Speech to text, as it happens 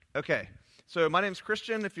Okay, so my name's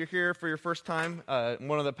Christian. If you're here for your first time, I'm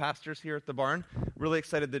one of the pastors here at the barn. Really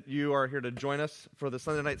excited that you are here to join us for the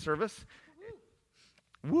Sunday night service.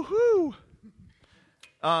 Woohoo!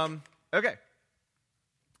 Okay,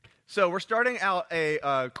 so we're starting out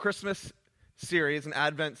a Christmas series, an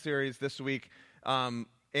Advent series this week,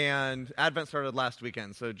 and Advent started last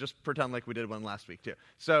weekend, so just pretend like we did one last week too.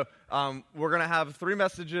 So we're going to have 3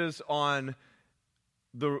 messages on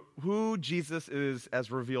who Jesus is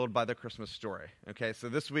as revealed by the Christmas story. Okay, so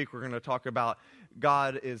this week we're going to talk about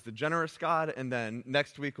God is the generous God, and then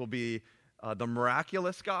next week will be the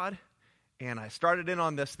miraculous God. And I started in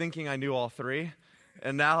on this thinking I knew all 3,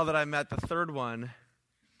 and now that I'm at the 3rd one,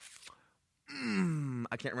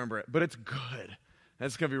 I can't remember it, but it's good.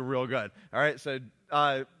 It's going to be real good. All right, so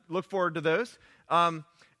look forward to those.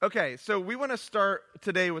 Okay, so we want to start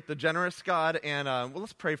today with the generous God, and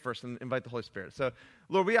let's pray first and invite the Holy Spirit. So,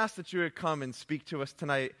 Lord, we ask that you would come and speak to us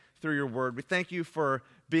tonight through your word. We thank you for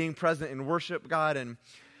being present in worship, God, and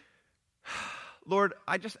Lord,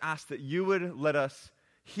 I just ask that you would let us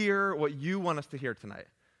hear what you want us to hear tonight.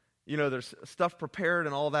 You know, there's stuff prepared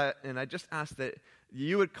and all that, and I just ask that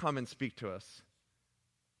you would come and speak to us.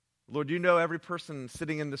 Lord, you know every person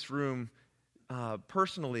sitting in this room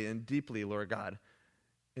personally and deeply, Lord God.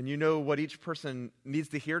 And you know what each person needs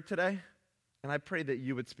to hear today. And I pray that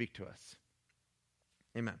you would speak to us.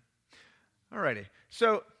 Amen. All righty.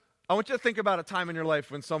 So I want you to think about a time in your life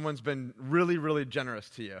when someone's been really, really generous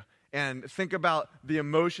to you. And think about the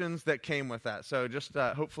emotions that came with that. So just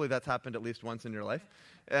hopefully that's happened at least once in your life.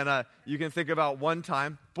 And you can think about one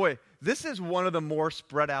time. Boy, this is one of the more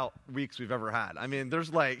spread out weeks we've ever had. I mean,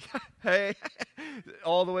 there's like, hey,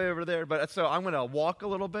 all the way over there. But so I'm going to walk a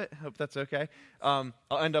little bit. Hope that's okay. I'll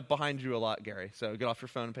end up behind you a lot, Gary. So get off your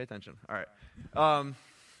phone and pay attention. All right.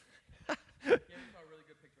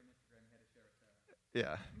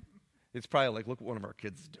 Yeah. It's probably like, look what one of our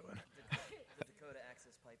kids is doing. The Dakota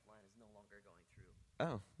Access Pipeline is no longer going through.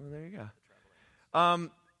 Oh, well, there you go.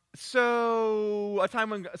 So a time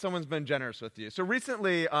when someone's been generous with you. So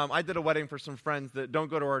recently, I did a wedding for some friends that don't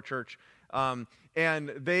go to our church, and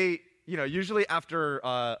they, you know, usually after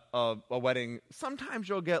a wedding, sometimes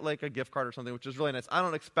you'll get like a gift card or something, which is really nice. I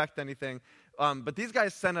don't expect anything, but these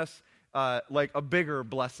guys sent us like a bigger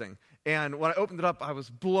blessing. And when I opened it up, I was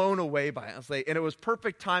blown away by it. I was like, and it was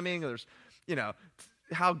perfect timing. There's, you know,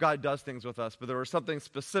 how God does things with us, but there was something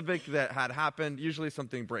specific that had happened. Usually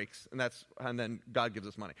something breaks, and then God gives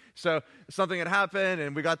us money. So something had happened,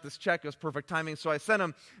 and we got this check. It was perfect timing. So I sent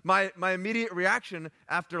him, my immediate reaction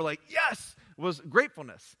after like, yes, was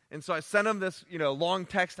gratefulness. And so I sent him this, you know, long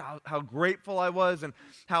text, how grateful I was and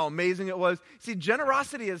how amazing it was. See,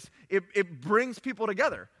 generosity it brings people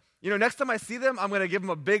together. You know, next time I see them, I'm going to give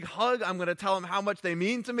them a big hug. I'm going to tell them how much they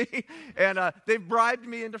mean to me. And they've bribed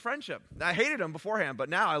me into friendship. I hated them beforehand, but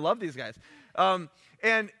now I love these guys.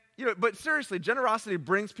 And, you know, but seriously, generosity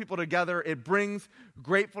brings people together. It brings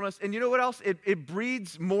gratefulness. And you know what else? It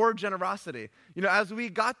breeds more generosity. You know, as we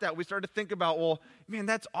got that, we started to think about, well, man,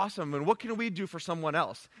 that's awesome. And what can we do for someone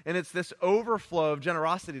else? And it's this overflow of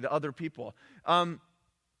generosity to other people.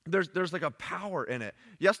 There's like a power in it.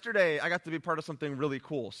 Yesterday, I got to be part of something really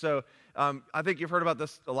cool. So I think you've heard about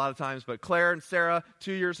this a lot of times, but Claire and Sarah,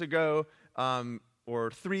 2 years ago, or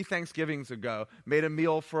 3 Thanksgivings ago, made a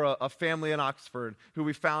meal for a family in Oxford who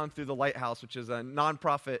we found through the Lighthouse, which is a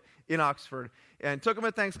nonprofit in Oxford, and took them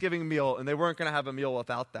a Thanksgiving meal, and they weren't going to have a meal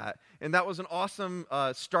without that. And that was an awesome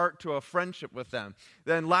start to a friendship with them.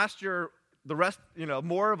 Then last year, the rest, you know,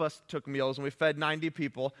 more of us took meals, and we fed 90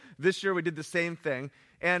 people. This year, we did the same thing.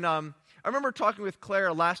 And I remember talking with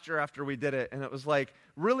Claire last year after we did it, and it was like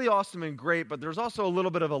really awesome and great, but there's also a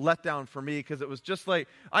little bit of a letdown for me because it was just like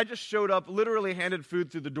I just showed up, literally handed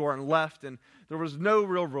food through the door and left, and there was no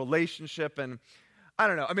real relationship. And I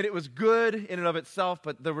don't know. I mean, it was good in and of itself,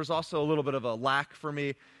 but there was also a little bit of a lack for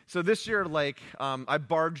me. So this year, like, I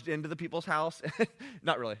barged into the people's house.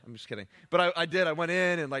 Not really. I'm just kidding. But I did. I went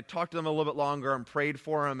in and, like, talked to them a little bit longer and prayed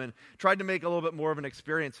for them and tried to make a little bit more of an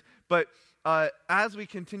experience. But as we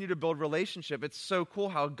continue to build relationship, it's so cool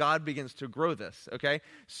how God begins to grow this, okay?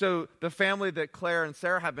 So the family that Claire and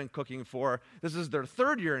Sarah have been cooking for, this is their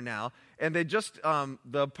 3rd year now, and they just,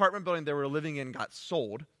 the apartment building they were living in got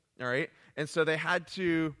sold, all right? And so they had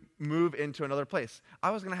to move into another place. I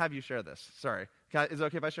was going to have you share this. Sorry. Is it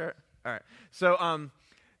okay if I share it? All right.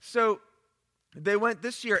 So they went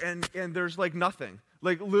this year, and there's like nothing.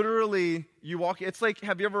 Like literally, you walk. It's like,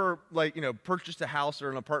 have you ever like purchased a house or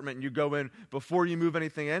an apartment, and you go in before you move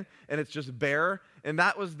anything in, and it's just bare? And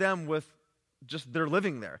that was them with just they're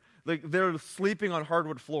living there. Like they're sleeping on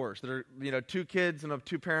hardwood floors. They're 2 kids and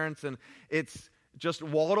 2 parents, and it's just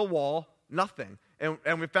wall to wall, nothing.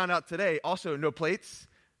 And we found out today also no plates,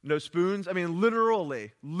 no spoons. I mean,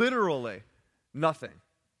 literally, nothing.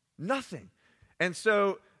 And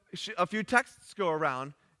so a few texts go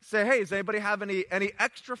around, say, hey, does anybody have any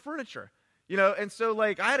extra furniture? And so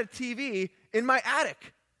like I had a TV in my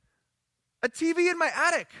attic. A TV in my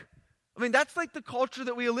attic. I mean, that's like the culture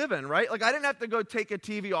that we live in, right? Like I didn't have to go take a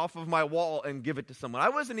TV off of my wall and give it to someone. I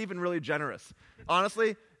wasn't even really generous.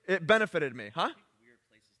 Honestly, it benefited me, huh? Weird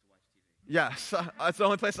places to watch TV. Yes, it's the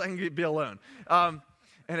only place I can be alone. And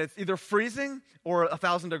it's either freezing or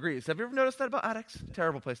 1,000 degrees. Have you ever noticed that about attics?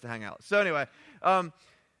 Terrible place to hang out. So anyway, I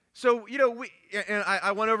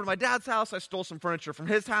went over to my dad's house. I stole some furniture from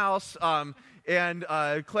his house. And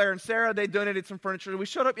Claire and Sarah, they donated some furniture. We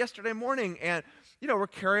showed up yesterday morning, and we're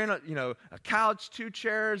carrying a couch, 2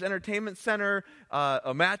 chairs, entertainment center,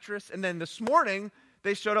 a mattress, and then this morning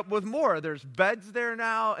they showed up with more. There's beds there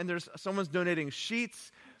now, and someone's donating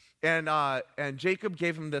sheets. And Jacob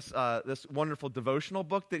gave him this wonderful devotional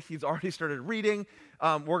book that he's already started reading.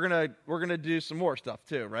 We're gonna do some more stuff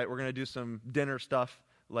too, right? We're gonna do some dinner stuff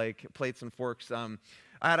like plates and forks. I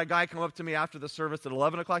had a guy come up to me after the service at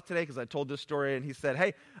 11 o'clock today because I told this story, and he said,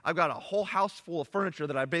 "Hey, I've got a whole house full of furniture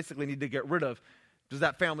that I basically need to get rid of. Does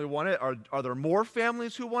that family want it? Are there more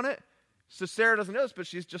families who want it?" So Sarah doesn't know this, but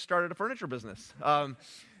she's just started a furniture business. Oh,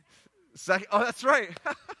 that's right.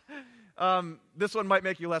 This one might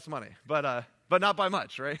make you less money, but not by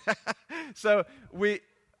much, right? So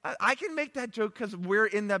I can make that joke because we're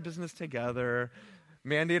in that business together.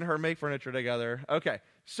 Mandy and her make furniture together. Okay,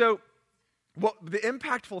 so the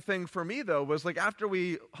impactful thing for me, though, was like after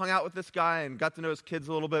we hung out with this guy and got to know his kids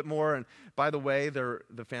a little bit more, and by the way,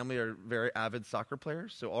 the family are very avid soccer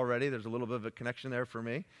players, so already there's a little bit of a connection there for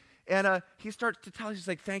me. And he starts to tell us, he's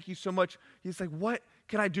like, "Thank you so much." He's like, "What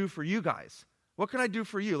can I do for you guys? What can I do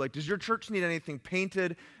for you? Like, does your church need anything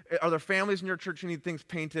painted? Are there families in your church who need things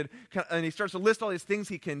painted?" And he starts to list all these things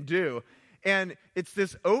he can do. And it's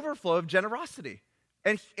this overflow of generosity.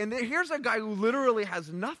 And here's a guy who literally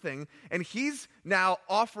has nothing, and he's now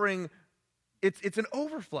offering, it's an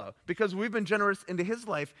overflow. Because we've been generous into his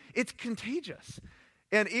life, it's contagious.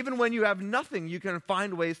 And even when you have nothing, you can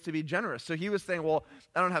find ways to be generous. So he was saying, well,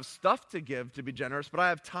 I don't have stuff to give to be generous, but I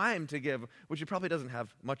have time to give, which he probably doesn't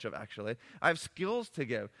have much of, actually. I have skills to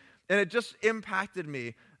give. And it just impacted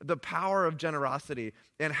me, the power of generosity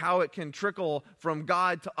and how it can trickle from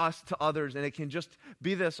God to us to others, and it can just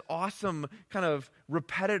be this awesome kind of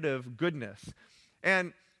repetitive goodness.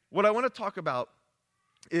 And what I want to talk about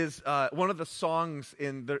is one of the songs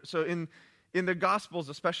in the Gospels,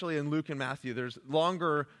 especially in Luke and Matthew, there's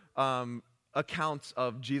longer accounts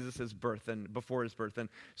of Jesus' birth and before his birth. And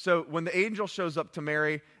so when the angel shows up to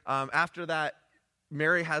Mary, after that,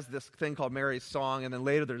 Mary has this thing called Mary's Song, and then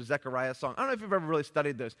later there's Zechariah's Song. I don't know if you've ever really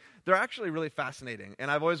studied those. They're actually really fascinating, and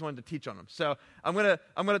I've always wanted to teach on them. So I'm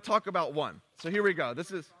gonna talk about one. So here we go.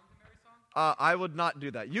 This is, I would not do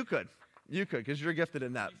that. You could, because you're gifted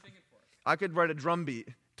in that. I could write a drum beat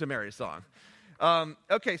to Mary's Song.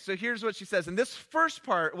 Okay, so here's what she says. In this first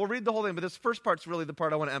part, we'll read the whole thing, but this first part's really the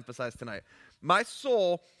part I want to emphasize tonight. My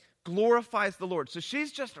soul glorifies the Lord. So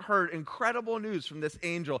she's just heard incredible news from this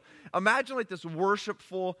angel. Imagine like this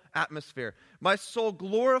worshipful atmosphere. My soul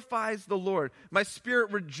glorifies the Lord. My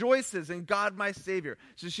spirit rejoices in God my Savior.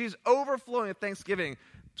 So she's overflowing with thanksgiving,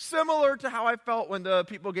 similar to how I felt when the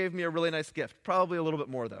people gave me a really nice gift. Probably a little bit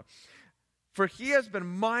more, though. For he has been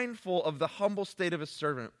mindful of the humble state of his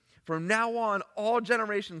servant. From now on, all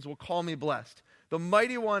generations will call me blessed. The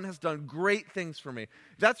Mighty One has done great things for me.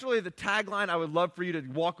 That's really the tagline I would love for you to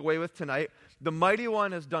walk away with tonight. The Mighty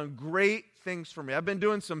One has done great things for me. I've been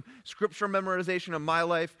doing some scripture memorization in my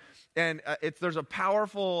life, and there's a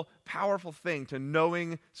powerful, powerful thing to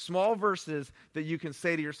knowing small verses that you can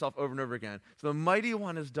say to yourself over and over again. So the Mighty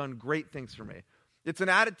One has done great things for me. It's an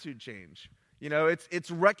attitude change. You know,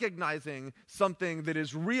 it's recognizing something that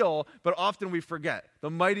is real, but often we forget.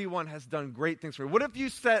 The Mighty One has done great things for me. What if you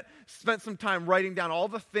spent some time writing down all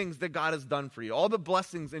the things that God has done for you, all the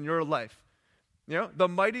blessings in your life? You know, the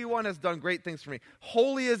Mighty One has done great things for me.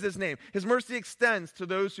 Holy is his name. His mercy extends to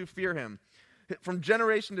those who fear him. From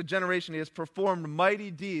generation to generation, he has performed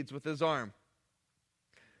mighty deeds with his arm.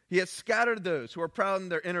 He has scattered those who are proud in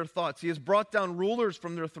their inner thoughts. He has brought down rulers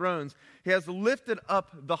from their thrones. He has lifted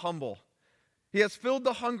up the humble. He has filled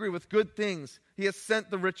the hungry with good things. He has sent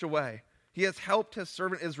the rich away. He has helped his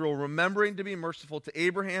servant Israel, remembering to be merciful to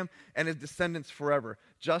Abraham and his descendants forever,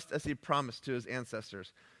 just as he promised to his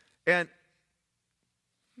ancestors. And,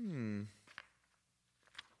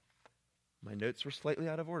 My notes were slightly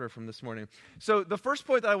out of order from this morning. So the first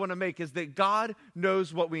point that I want to make is that God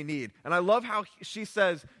knows what we need. And I love how she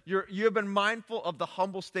says, you have been mindful of the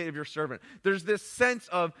humble state of your servant. There's this sense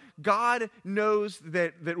of God knows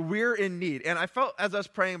that we're in need. And I felt as I was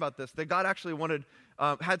praying about this, that God actually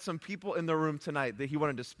had some people in the room tonight that he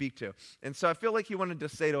wanted to speak to. And so I feel like he wanted to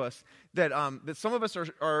say to us that some of us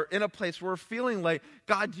are in a place where we're feeling like,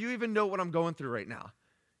 God, do you even know what I'm going through right now?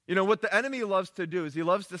 You know, what the enemy loves to do is he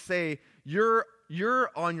loves to say, you're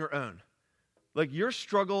on your own. Like, your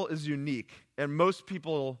struggle is unique, and most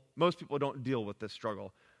people don't deal with this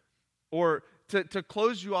struggle. Or to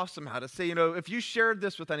close you off somehow, to say, if you shared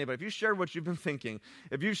this with anybody, if you shared what you've been thinking,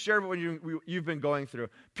 if you shared what you've been going through,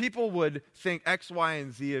 people would think X, Y,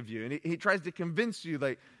 and Z of you. And he tries to convince you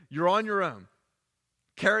that you're on your own.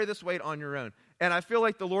 Carry this weight on your own. And I feel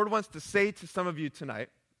like the Lord wants to say to some of you tonight,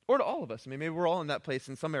 or to all of us, maybe we're all in that place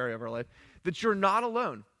in some area of our life, that you're not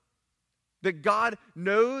alone. That God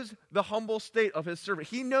knows the humble state of his servant.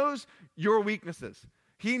 He knows your weaknesses.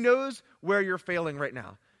 He knows where you're failing right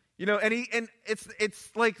now. And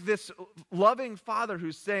it's like this loving father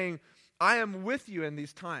who's saying, I am with you in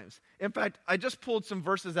these times. In fact, I just pulled some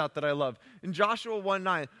verses out that I love. In Joshua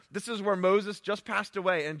 1:9, this is where Moses just passed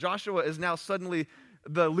away, and Joshua is now suddenly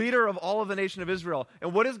the leader of all of the nation of Israel.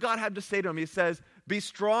 And what does God have to say to him? He says, be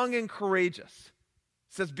strong and courageous.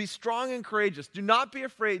 He says, be strong and courageous. Do not be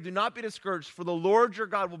afraid. Do not be discouraged, for the Lord your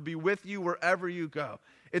God will be with you wherever you go.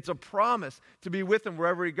 It's a promise to be with him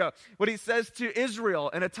wherever you go. What he says to Israel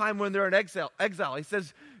in a time when they're in exile, he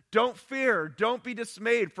says, don't fear, don't be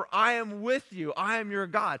dismayed, for I am with you. I am your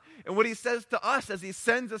God. And what he says to us as he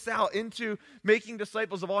sends us out into making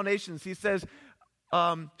disciples of all nations, he says,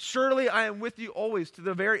 surely I am with you always to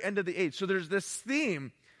the very end of the age. So there's this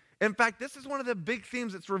theme. In fact, this is one of the big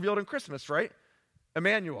themes that's revealed in Christmas, right?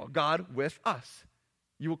 Emmanuel, God with us.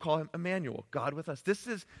 You will call him Emmanuel, God with us. This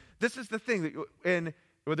is the thing that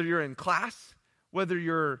whether you're in class, whether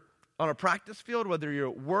you're on a practice field, whether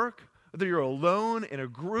you're at work, whether you're alone in a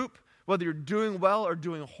group, whether you're doing well or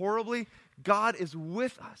doing horribly, God is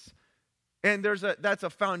with us. And that's a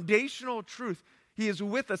foundational truth. He is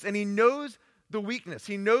with us, and he knows the weakness.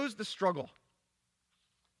 He knows the struggle.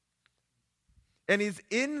 And he's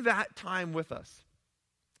in that time with us.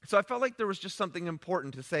 So I felt like there was just something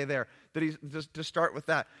important to say there, that he's just to start with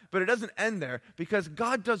that. But it doesn't end there, because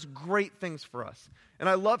God does great things for us. And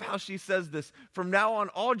I love how she says this, from now on,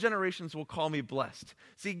 all generations will call me blessed.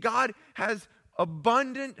 See, God has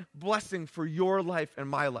abundant blessing for your life and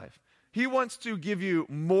my life. He wants to give you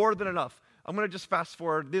more than enough. I'm going to just fast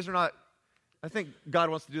forward. I think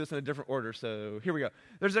God wants to do this in a different order, so here we go.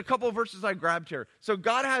 There's a couple of verses I grabbed here. So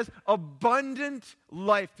God has abundant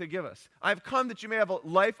life to give us. I've come that you may have a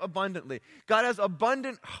life abundantly. God has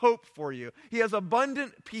abundant hope for you. He has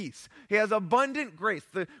abundant peace. He has abundant grace.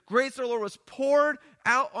 The grace of the Lord was poured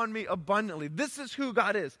out on me abundantly. This is who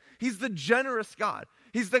God is. He's the generous God.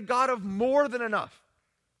 He's the God of more than enough.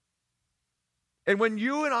 And when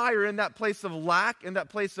you and I are in that place of lack, in that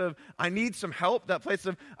place of, I need some help, that place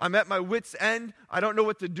of, I'm at my wit's end, I don't know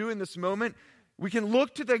what to do in this moment, we can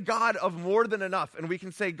look to the God of more than enough, and we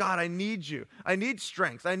can say, God, I need you. I need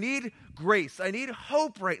strength. I need grace. I need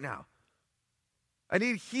hope right now. I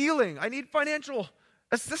need healing. I need financial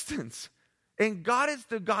assistance. And God is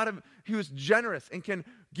the God who is generous and can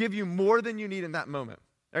give you more than you need in that moment.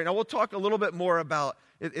 All right, now we'll talk a little bit more about,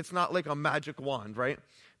 it's not like a magic wand, right?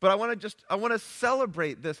 But I want to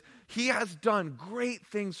celebrate this. He has done great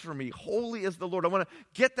things for me. Holy is the Lord. I want to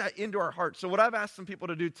get that into our hearts. So what I've asked some people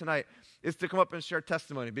to do tonight is to come up and share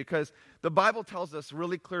testimony, because the Bible tells us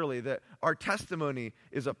really clearly that our testimony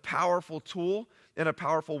is a powerful tool and a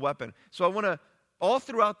powerful weapon. So I want to, all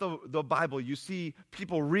throughout the Bible, you see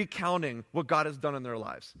people recounting what God has done in their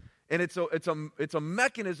lives. And it's a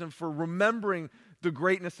mechanism for remembering the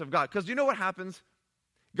greatness of God. Because you know what happens?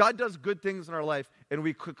 God does good things in our life, and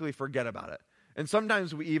we quickly forget about it. And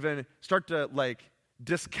sometimes we even start to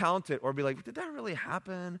discount it, or be like, did that really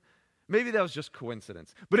happen? Maybe that was just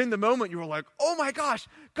coincidence. But in the moment, you were like, oh my gosh,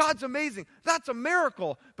 God's amazing. That's a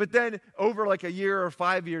miracle. But then over a year or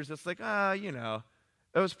 5 years, it's like, it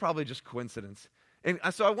was probably just coincidence. And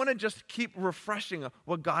so I want to just keep refreshing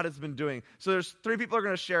what God has been doing. So there's 3 people who are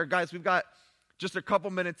going to share. Guys, we've got just a couple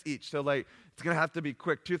minutes each. So it's going to have to be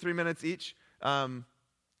quick, 2-3 minutes each.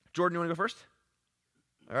 Jordan, you want to go first?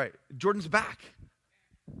 All right. Jordan's back.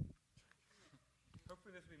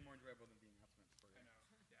 Hopefully this will be more enjoyable than the announcements for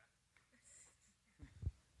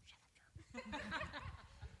you.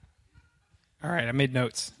 All right, I made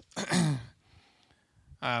notes.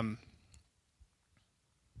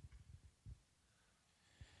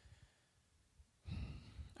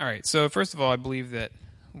 All right. So first of all, I believe that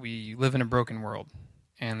we live in a broken world,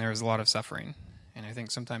 and there's a lot of suffering, and I think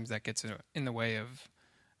sometimes that gets in the way of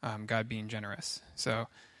God being generous. So,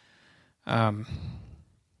 in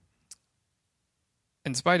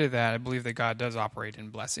spite of that, I believe that God does operate in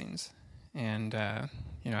blessings, and I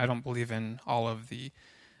don't believe in all of the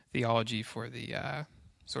theology for the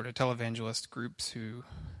sort of televangelist groups who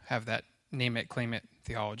have that name it, claim it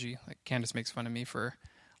theology. Like Candace makes fun of me for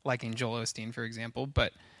liking Joel Osteen, for example,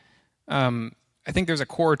 but I think there's a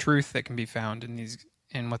core truth that can be found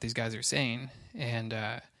in what these guys are saying, and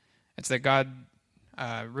it's that God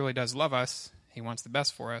really does love us. He wants the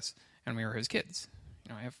best for us, and we are His kids.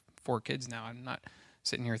 I have 4 kids now. I'm not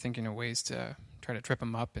sitting here thinking of ways to try to trip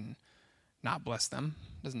them up and not bless them.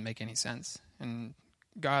 Doesn't make any sense. And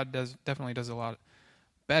God definitely does a lot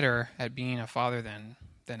better at being a father than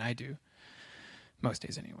I do. Most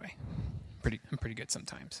days, anyway. I'm pretty good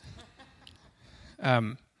sometimes.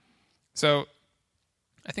 So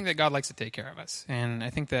I think that God likes to take care of us, and I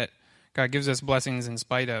think that God gives us blessings in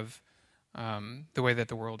spite of the way that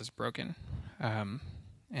the world is broken.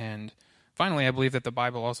 And finally, I believe that the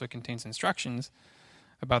Bible also contains instructions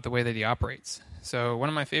about the way that He operates. So one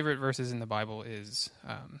of my favorite verses in the Bible is,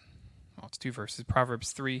 it's 2 verses,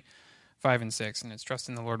 Proverbs 3, 5, and 6, and it's trust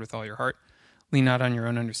in the Lord with all your heart. Lean not on your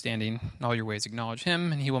own understanding. In all your ways acknowledge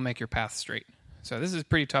Him, and He will make your path straight. So this is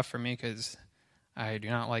pretty tough for me because I do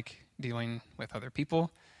not like dealing with other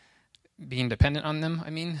people, being dependent on them.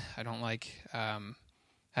 I don't like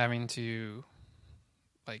having to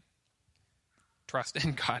trust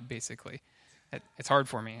in God, basically. It's hard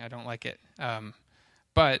for me. I don't like it.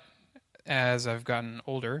 But as I've gotten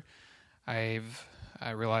older, I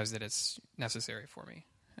realized that it's necessary for me.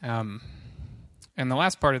 And the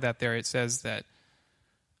last part of that there, it says that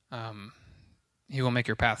He will make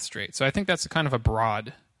your path straight. So I think that's kind of a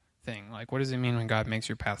broad thing. Like, what does it mean when God makes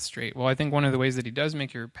your path straight? Well, I think one of the ways that He does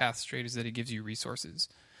make your path straight is that He gives you resources.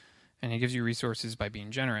 And He gives you resources by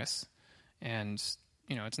being generous. And,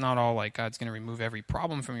 it's not all like God's going to remove every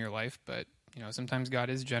problem from your life, but, sometimes God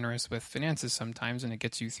is generous with finances sometimes, and it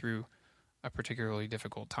gets you through a particularly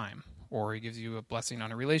difficult time. Or He gives you a blessing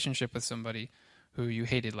on a relationship with somebody who you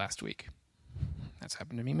hated last week. That's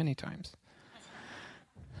happened to me many times.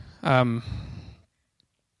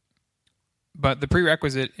 But the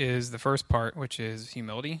prerequisite is the first part, which is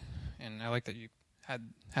humility. And I like that you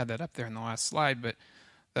had that up there in the last slide, but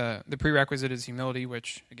the prerequisite is humility,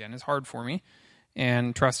 which, again, is hard for me.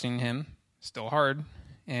 And trusting Him, still hard.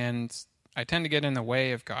 And I tend to get in the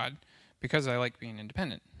way of God because I like being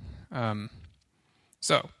independent.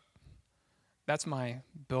 So that's my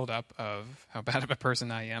build-up of how bad of a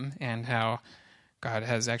person I am and how God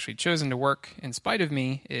has actually chosen to work in spite of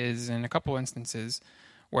me is in a couple instances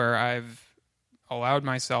where I've allowed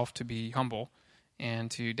myself to be humble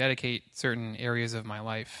and to dedicate certain areas of my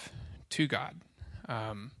life to God.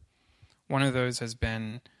 One of those has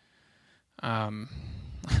been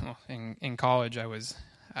in college I was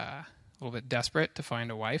a little bit desperate to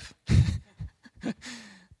find a wife.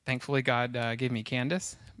 Thankfully, God gave me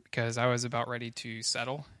Candace because I was about ready to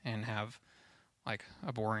settle and have like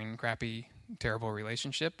a boring, crappy, terrible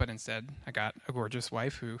relationship, but instead I got a gorgeous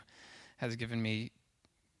wife who has given me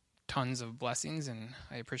tons of blessings, and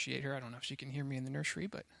I appreciate her. I don't know if she can hear me in the nursery,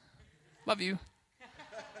 but love you.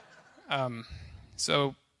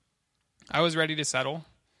 So I was ready to settle.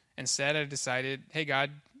 Instead, I decided, hey,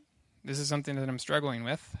 God, this is something that I'm struggling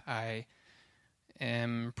with. I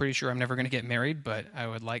am pretty sure I'm never going to get married, but I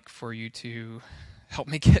would like for you to help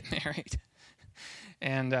me get married.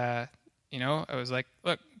 And, I was like,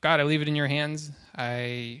 look, God, I leave it in your hands.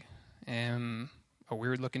 I am a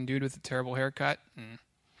weird-looking dude with a terrible haircut, and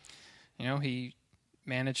He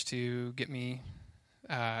managed to get me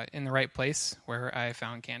in the right place where I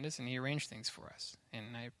found Candace, and He arranged things for us. And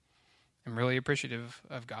I'm really appreciative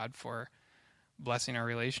of God for blessing our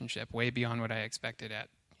relationship way beyond what I expected at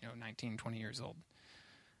 19, 20 years old.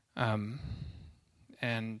 And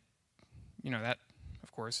that,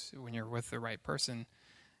 of course, when you're with the right person,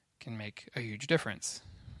 can make a huge difference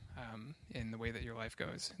in the way that your life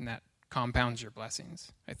goes, and that compounds your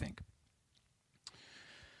blessings, I think.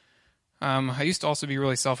 I used to also be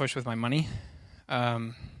really selfish with my money,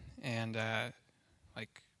 and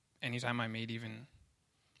anytime I made even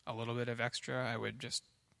a little bit of extra, I would just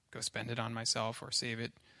go spend it on myself or save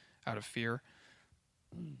it out of fear.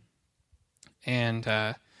 And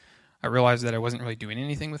I realized that I wasn't really doing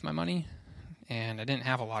anything with my money, and I didn't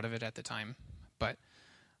have a lot of it at the time. But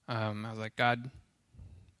I was like, God,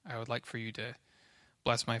 I would like for you to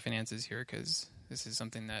bless my finances here because this is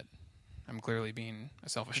something that I'm clearly being a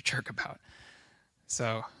selfish jerk about.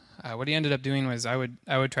 So what he ended up doing was I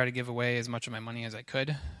would try to give away as much of my money as I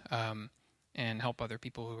could, and help other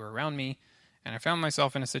people who were around me. And I found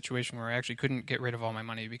myself in a situation where I actually couldn't get rid of all my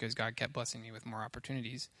money because God kept blessing me with more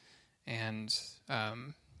opportunities. And,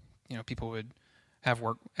 people would have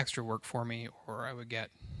extra work for me, or I would get,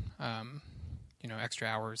 extra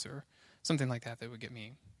hours or something like that would get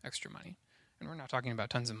me extra money. And we're not talking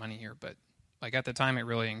about tons of money here, but like at the time it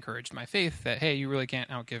really encouraged my faith that, hey, you really can't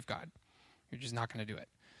outgive God. You're just not going to do it.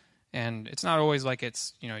 And it's not always like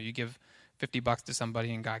it's, you give $50 to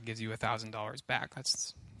somebody and God gives you $1,000 back.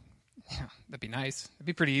 That'd be nice. It'd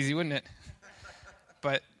be pretty easy, wouldn't it?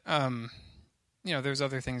 But, there's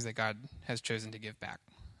other things that God has chosen to give back.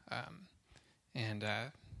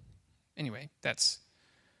 Anyway, that's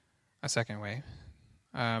a second way.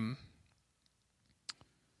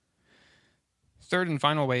 Third and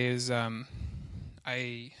final way is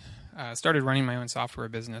I started running my own software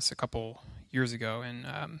business a couple years ago,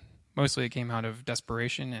 and mostly it came out of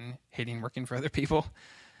desperation and hating working for other people,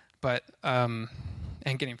 but and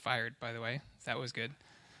getting fired, by the way. That was good.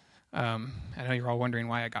 I know you're all wondering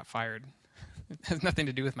why I got fired. It has nothing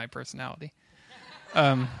to do with my personality.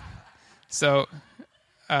 So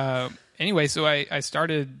I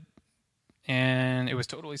started, and it was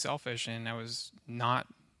totally selfish, and I was not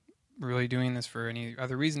really doing this for any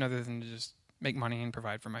other reason other than to just make money and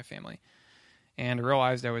provide for my family. And I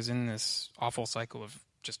realized I was in this awful cycle of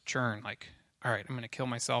just churn, like, all right, I'm going to kill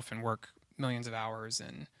myself and work millions of hours,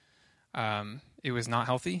 and it was not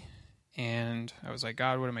healthy. And I was like,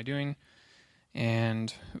 God, what am I doing?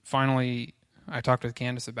 And finally, I talked with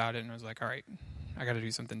Candace about it, and I was like, all right, I got to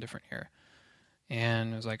do something different here.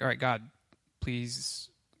 And I was like, all right, God, please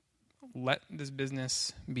let this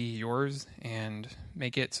business be yours and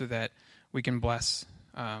make it so that we can bless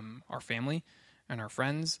our family and our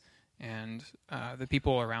friends and the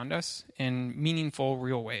people around us in meaningful,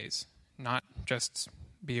 real ways, not just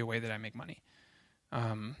be a way that I make money.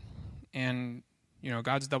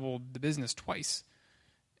 God's doubled the business twice,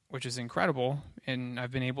 which is incredible. And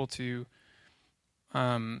I've been able to,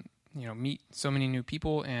 meet so many new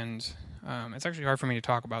people. And it's actually hard for me to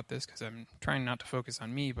talk about this because I'm trying not to focus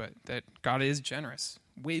on me, but that God is generous,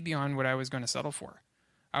 way beyond what I was going to settle for.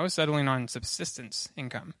 I was settling on subsistence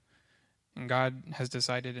income. And God has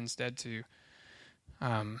decided instead to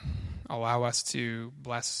allow us to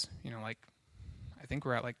bless, I think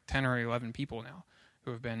we're at like 10 or 11 people now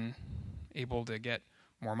who have been able to get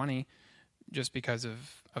more money just because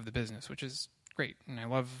of the business, which is great. And I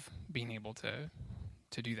love being able to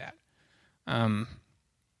do that. I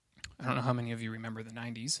don't know how many of you remember the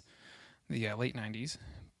 90s, the late 90s,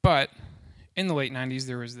 but in the late 90s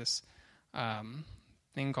there was this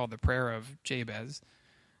thing called the Prayer of Jabez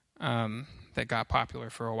that got popular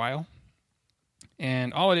for a while.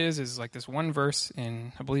 And all it is like this one verse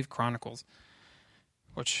in, I believe, Chronicles,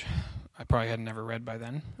 which I probably had never read by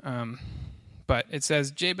then. But it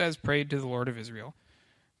says, Jabez prayed to the Lord of Israel,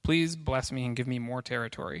 please bless me and give me more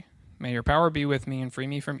territory. May your power be with me and free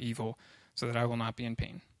me from evil so that I will not be in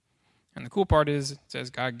pain. And the cool part is, it says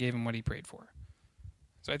God gave him what he prayed for.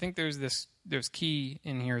 So I think there's key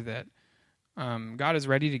in here that God is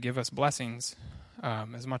ready to give us blessings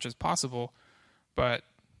as much as possible, but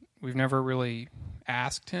we've never really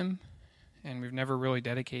asked him, and we've never really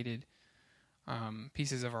dedicated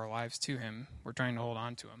pieces of our lives to him. We're trying to hold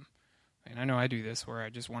on to him. And I know I do this where I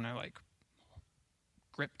just want to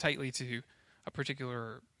grip tightly to a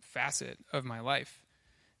particular facet of my life,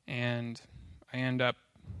 and I end up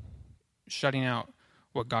shutting out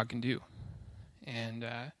what God can do. And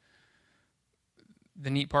the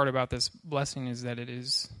neat part about this blessing is that it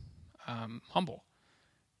is humble.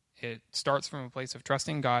 It starts from a place of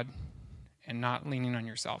trusting God and not leaning on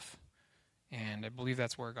yourself. And I believe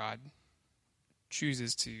that's where God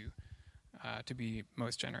chooses to be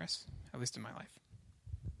most generous, at least in my life.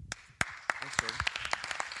 Thanks, Jordan.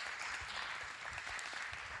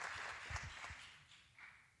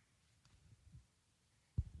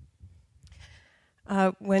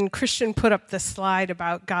 When Christian put up the slide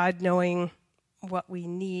about God knowing what we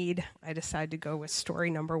need, I decided to go with story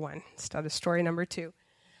number 1 instead of story number 2.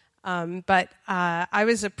 But I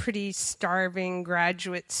was a pretty starving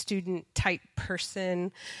graduate student type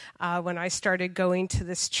person when I started going to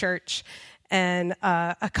this church. And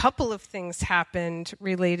a couple of things happened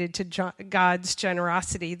related to God's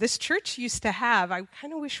generosity. This church used to have, I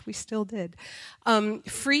kind of wish we still did,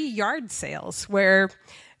 free yard sales where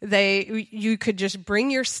You could just bring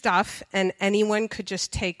your stuff and anyone could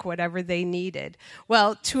just take whatever they needed.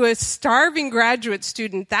 Well, to a starving graduate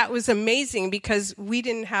student, that was amazing because we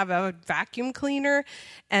didn't have a vacuum cleaner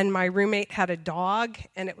and my roommate had a dog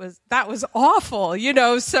and that was awful,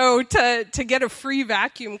 so to get a free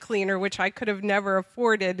vacuum cleaner, which I could have never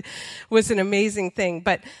afforded, was an amazing thing.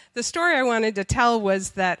 But the story I wanted to tell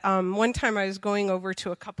was that one time I was going over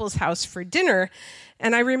to a couple's house for dinner,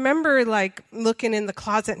 and I remember looking in the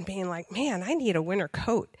closet and being like, man, I need a winter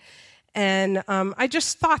coat. And I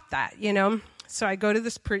just thought that, So I go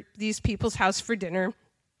to these people's house for dinner,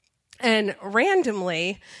 and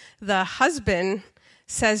randomly the husband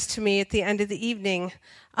says to me at the end of the evening,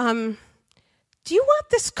 do you want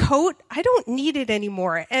this coat? I don't need it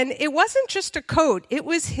anymore. And it wasn't just a coat. It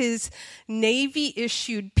was his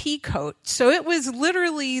Navy-issued pea coat. So it was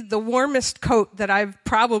literally the warmest coat that I've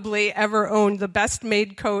probably ever owned, the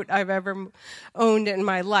best-made coat I've ever owned in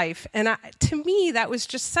my life. And to me, that was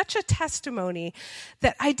just such a testimony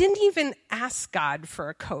that I didn't even ask God for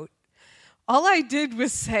a coat. All I did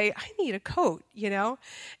was say, I need a coat,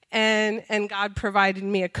 And God provided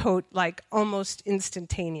me a coat almost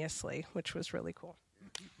instantaneously, which was really cool.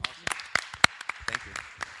 Awesome. Thank you.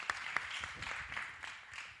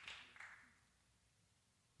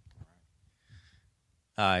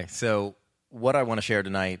 Hi. So what I want to share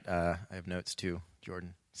tonight, I have notes too,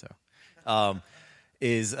 Jordan.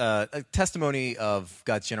 Is a testimony of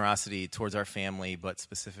God's generosity towards our family, but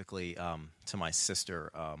specifically to my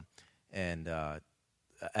sister. And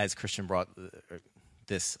as Christian brought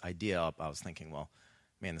this idea up, I was thinking, well,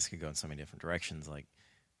 man, this could go in so many different directions.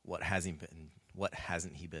 What hasn't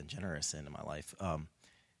he been generous in my life?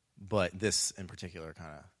 But this in particular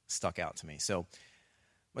kind of stuck out to me. So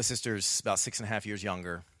my sister's about 6.5 years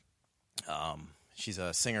younger. She's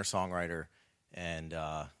a singer-songwriter, and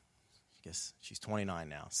I guess she's 29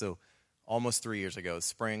 now. So almost 3 years ago,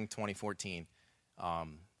 spring 2014,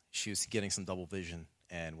 she was getting some double vision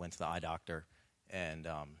and went to the eye doctor, and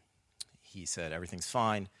he said everything's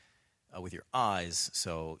fine with your eyes,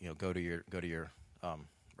 so go to your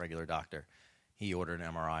regular doctor. He ordered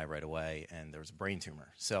an MRI right away, and there was a brain tumor.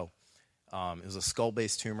 So it was a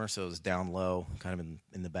skull-based tumor, so it was down low, kind of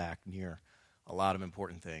in the back near a lot of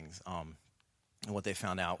important things. And what they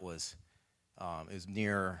found out was it was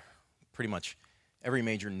near pretty much every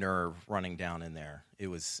major nerve running down in there. It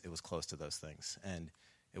was close to those things, and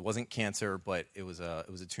it wasn't cancer, but it was a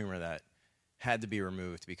tumor that had to be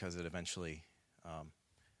removed because it eventually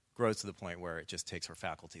grows to the point where it just takes her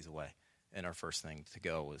faculties away. And our first thing to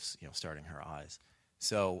go was starting her eyes.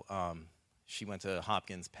 So she went to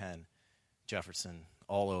Hopkins, Penn, Jefferson,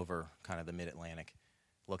 all over kind of the Mid-Atlantic,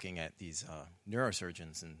 looking at these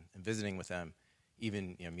neurosurgeons and visiting with them,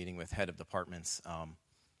 even meeting with head of departments.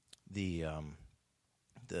 The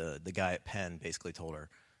guy at Penn basically told her,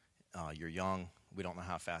 "You're young. We don't know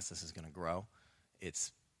how fast this is going to grow.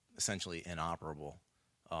 It's essentially inoperable.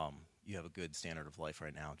 You have a good standard of life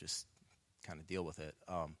right now. Just kind of deal with it."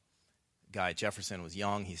 Guy at Jefferson was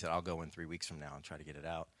young. He said, "I'll go in 3 weeks from now and try to get it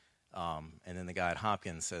out." And then the guy at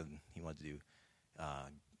Hopkins said he wanted to do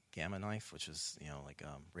gamma knife, which is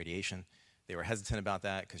radiation. They were hesitant about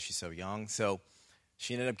that because she's so young. So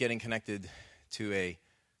she ended up getting connected to a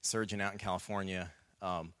surgeon out in California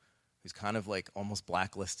who's kind of almost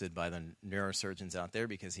blacklisted by the neurosurgeons out there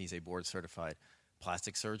because he's a board-certified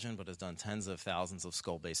plastic surgeon, but has done tens of thousands of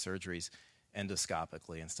skull-based surgeries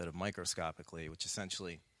endoscopically instead of microscopically, which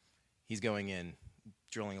essentially he's going in,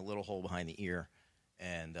 drilling a little hole behind the ear,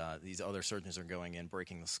 and these other surgeons are going in,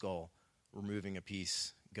 breaking the skull, removing a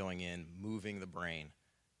piece, going in, moving the brain,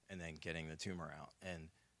 and then getting the tumor out, and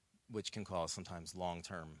which can cause sometimes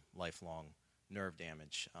long-term, lifelong nerve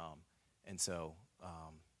damage. And so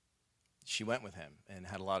she went with him and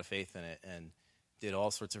had a lot of faith in it and did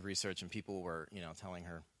all sorts of research, and people were, telling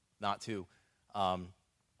her not to.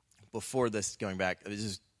 Before this, going back, it was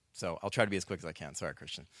just, so I'll try to be as quick as I can. Sorry,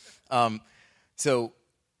 Christian. So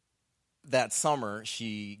that summer,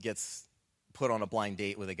 she gets put on a blind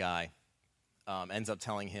date with a guy, ends up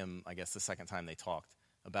telling him, I guess the second time they talked,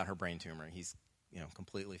 about her brain tumor. He's,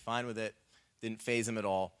 completely fine with it. Didn't faze him at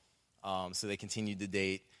all. So they continued to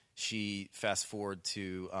date. She fast forward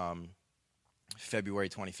to February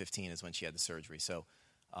 2015 is when she had the surgery. So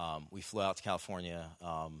we flew out to California,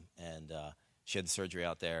 and she had the surgery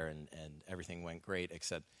out there, and everything went great,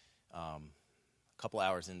 except a couple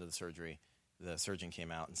hours into the surgery, the surgeon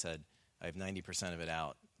came out and said, "I have 90% of it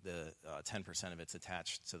out. The 10% of it's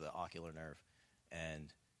attached to the ocular nerve,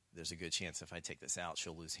 and there's a good chance if I take this out,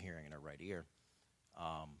 she'll lose hearing in her right ear.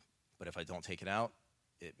 But if I don't take it out,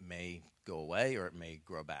 it may go away or it may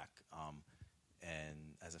grow back."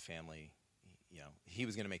 and as a family, he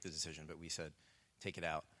was going to make the decision, but we said, take it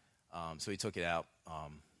out. So he took it out.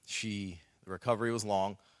 The recovery was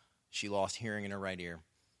long. She lost hearing in her right ear.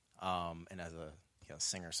 And as a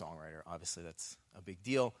singer-songwriter, obviously that's a big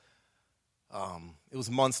deal. It was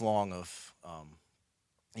months long of,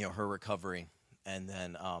 her recovery. And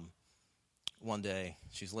then one day,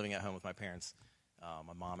 she's living at home with my parents.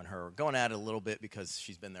 My mom and her were going at it a little bit because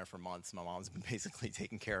she's been there for months. My mom's been basically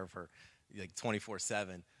taking care of her like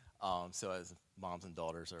 24/7. So as moms and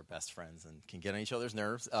daughters are best friends and can get on each other's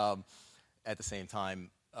nerves. At the same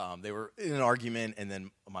time, they were in an argument, and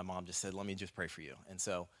then my mom just said, let me just pray for you. And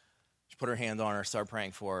so she put her hand on her, started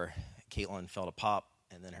praying for her. Caitlin felt a pop,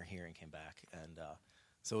 and then her hearing came back. And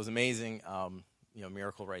so it was amazing,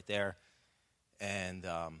 miracle right there. And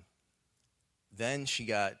then she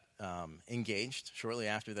got engaged shortly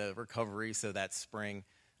after the recovery, so that spring.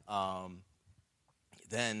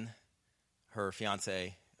 Then her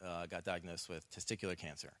fiance got diagnosed with testicular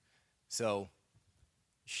cancer. So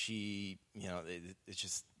she, it's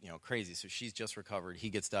just, crazy. So she's just recovered. He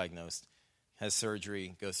gets diagnosed, has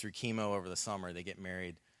surgery, goes through chemo over the summer. They get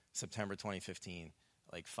married September 2015,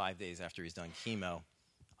 like 5 days after he's done chemo.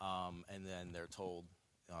 And then they're told,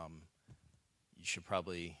 you should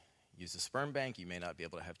probably use the sperm bank. You may not be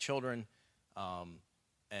able to have children.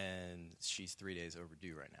 And she's 3 days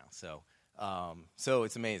overdue right now. So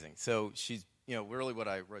it's amazing. So she's, really what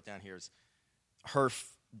I wrote down here is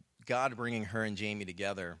God bringing her and Jamie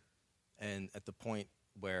together, and at the point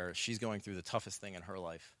where she's going through the toughest thing in her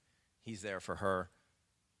life, he's there for her.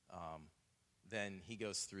 Then he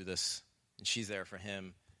goes through this, and she's there for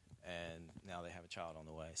him, and now they have a child on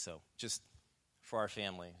the way. So just for our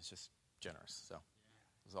family, it's just generous. So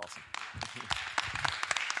it was awesome.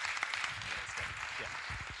 Yeah.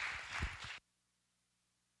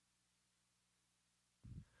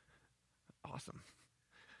 Awesome.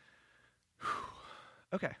 Whew.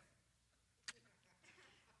 Okay.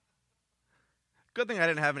 Good thing I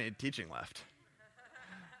didn't have any teaching left.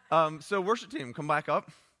 So worship team, come back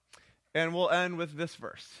up. And we'll end with this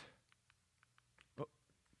verse. Oh.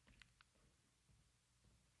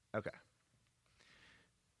 Okay.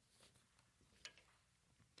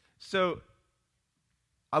 So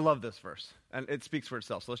I love this verse, and it speaks for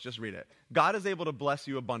itself, so let's just read it. God is able to bless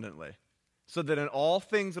you abundantly, so that in all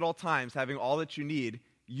things at all times, having all that you need,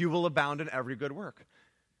 you will abound in every good work.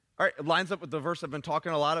 All right, it lines up with the verse I've been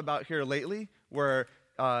talking a lot about here lately, where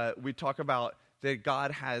we talk about that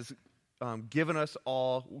God has given us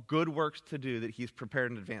all good works to do that he's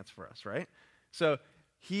prepared in advance for us, right? So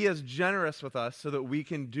he is generous with us so that we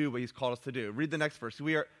can do what he's called us to do. Read the next verse.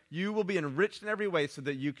 You will be enriched in every way so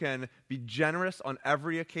that you can be generous on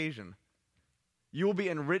every occasion. You will be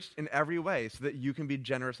enriched in every way so that you can be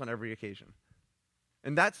generous on every occasion.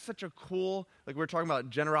 And that's such a cool, like we're talking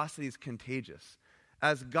about, generosity is contagious.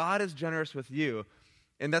 As God is generous with you,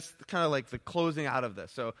 and that's kind of like the closing out of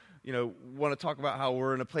this. So, want to talk about how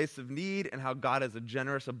we're in a place of need and how God is a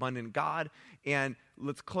generous, abundant God. And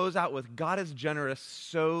let's close out with God is generous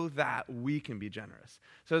so that we can be generous.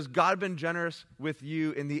 So has God been generous with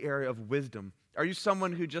you in the area of wisdom? Are you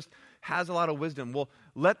someone who just has a lot of wisdom? Well,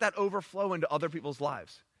 let that overflow into other people's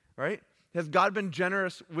lives, right? Has God been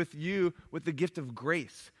generous with you with the gift of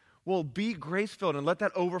grace? Well, be grace-filled and let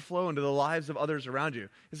that overflow into the lives of others around you.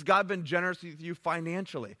 Has God been generous with you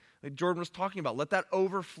financially? Like Jordan was talking about, let that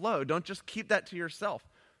overflow. Don't just keep that to yourself.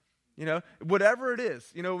 Whatever it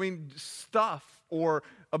is, stuff or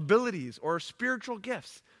abilities or spiritual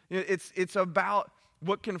gifts. It's about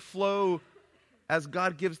what can flow as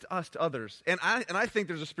God gives to us to others. And I think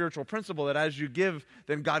there's a spiritual principle that as you give,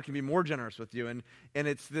 then God can be more generous with you. And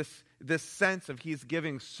it's this sense of he's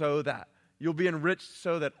giving so that you'll be enriched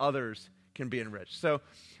so that others can be enriched. So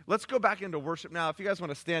let's go back into worship now. If you guys want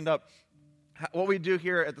to stand up, what we do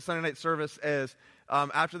here at the Sunday night service is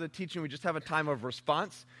after the teaching, we just have a time of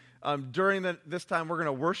response. During this time, we're going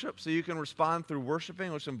to worship, so you can respond through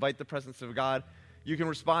worshiping, which invite the presence of God. You can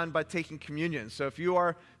respond by taking communion. So if you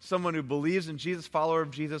are someone who believes in Jesus, follower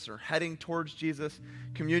of Jesus, or heading towards Jesus,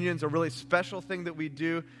 communion is a really special thing that we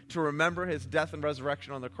do to remember his death and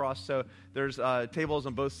resurrection on the cross. So there's tables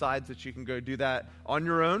on both sides that you can go do that on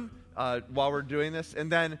your own while we're doing this.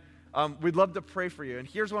 And then we'd love to pray for you. And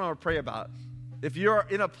here's what I want to pray about. If you're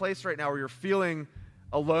in a place right now where you're feeling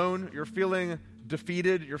alone, you're feeling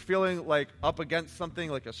defeated, you're feeling like up against something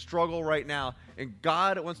like a struggle right now, and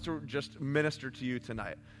God wants to just minister to you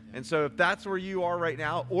tonight. And so if that's where you are right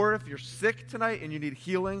now, or if you're sick tonight and you need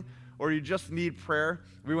healing, or you just need prayer,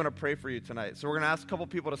 we want to pray for you tonight. So we're going to ask a couple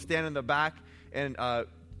people to stand in the back, and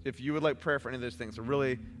if you would like prayer for any of those things, I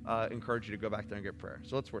really encourage you to go back there and get prayer.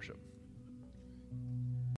 So let's worship.